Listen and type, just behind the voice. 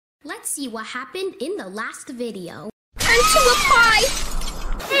Let's see what happened in the last video. Turn to a pie!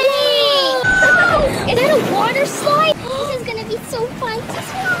 Hey! Oh, is that a water slide? This is gonna be so fun to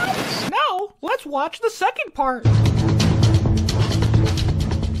watch! Now, let's watch the second part. I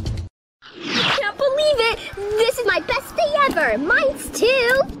can't believe it! This is my best day ever! Mine's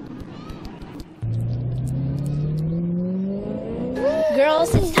too!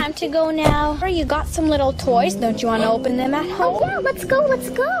 Girls, it's time to go now. You got some little toys. Don't you want to open them at home? Oh yeah, let's go, let's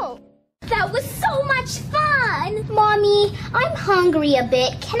go! That was so much fun! Mommy, I'm hungry a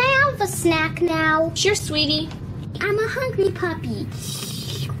bit. Can I have a snack now? Sure, sweetie. I'm a hungry puppy.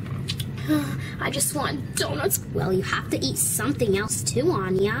 I just want donuts. Well, you have to eat something else too,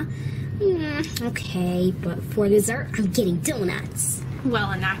 Anya. Okay, but for dessert, I'm getting donuts.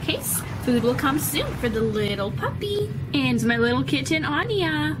 Well, in that case, food will come soon for the little puppy and my little kitten,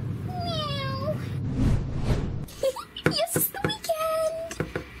 Anya. Meow. Yes, it's the weekend.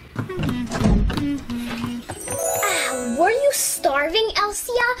 Were you starving,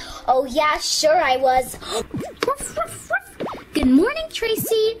 Elsa? Oh yeah, sure I was. Good morning,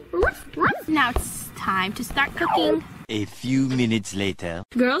 Tracy. Now it's time to start cooking. A few minutes later.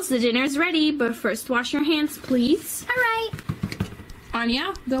 Girls, the dinner's ready, but first wash your hands, please. All right.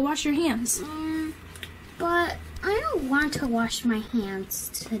 Anya, go wash your hands. But I don't want to wash my hands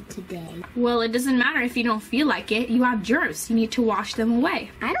today. Well, it doesn't matter if you don't feel like it. You have germs. You need to wash them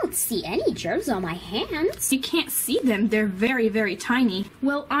away. I don't see any germs on my hands. You can't see them. They're very, very tiny.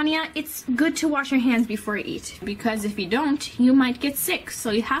 Well, Anya, it's good to wash your hands before you eat, because if you don't, you might get sick,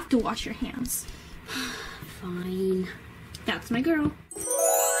 so you have to wash your hands. Fine. That's my girl.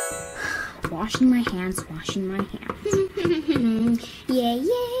 Washing my hands, washing my hands. Yay,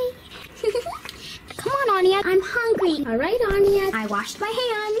 yay. Come on, Anya. I'm hungry. All right, Anya. I washed my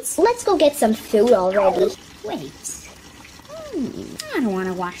hands. Let's go get some food already. Wait. I don't want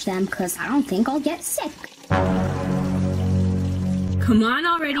to wash them because I don't think I'll get sick. Come on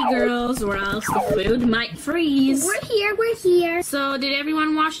already, girls, or else the food might freeze. We're here. So, did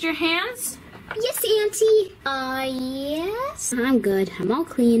everyone wash their hands? Yes, Auntie. Yes. I'm good. I'm all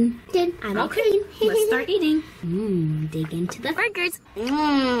clean. Good. I'm all clean. Let's start eating. Dig into the burgers.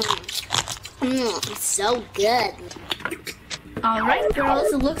 It's so good. All right,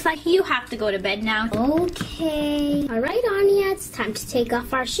 girls. It looks like you have to go to bed now. Okay. All right, Anya. It's time to take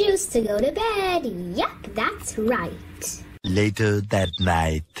off our shoes to go to bed. Yep, that's right. Later that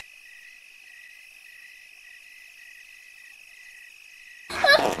night.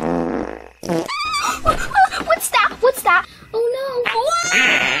 What's that? Oh no.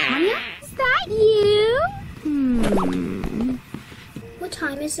 Anya? Is that you? What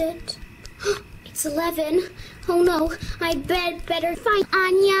time is it? It's 11. Oh no. I better find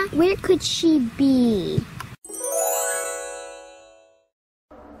Anya. Where could she be?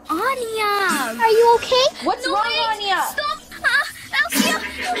 Anya! Are you okay? What's wrong, Anya? Stop! Elsa!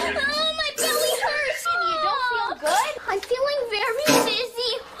 My belly hurts! And you don't feel good? I'm feeling very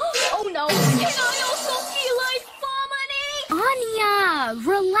dizzy. Oh no. And I also feel like vomiting. Anya,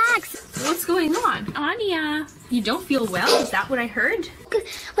 relax. What's going on? Anya, you don't feel well? Is that what I heard?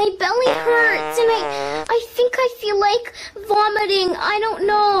 My belly hurts and I think I feel like vomiting. I don't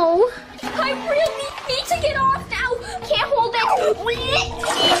know. I really need to get off now. Can't hold it.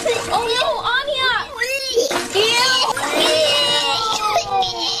 Oh no, Anya!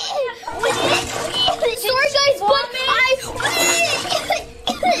 Sorry guys, but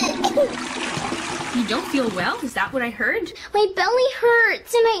You don't feel well? Is that what I heard? my belly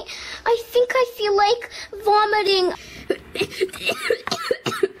hurts and I think I feel like vomiting.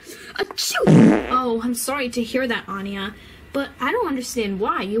 Oh, I'm sorry to hear that, Anya. But I don't understand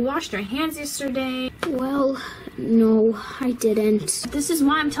why. You washed your hands yesterday. Well, no, I didn't. This is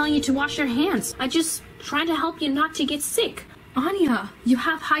why I'm telling you to wash your hands. I just trying to help you not to get sick. Anya, you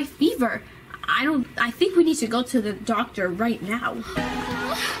have high fever. I think we need to go to the doctor right now.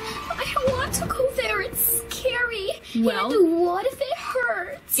 I don't want to go there. It's scary. Well, and what if it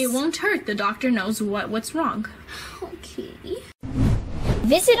hurts? It won't hurt. The doctor knows what's wrong. Okay.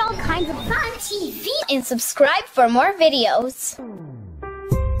 Visit all kinds of fun TV and subscribe for more videos.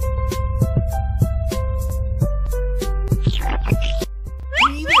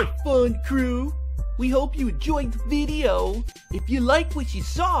 Hey there, fun crew. We hope you enjoyed the video. If you like what you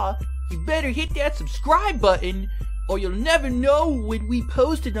saw, you better hit that subscribe button, or you'll never know when we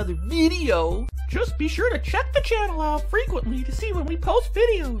post another video. Just be sure to check the channel out frequently to see when we post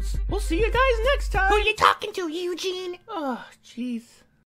videos. We'll see you guys next time. Who you talking to, Eugene? Oh, jeez.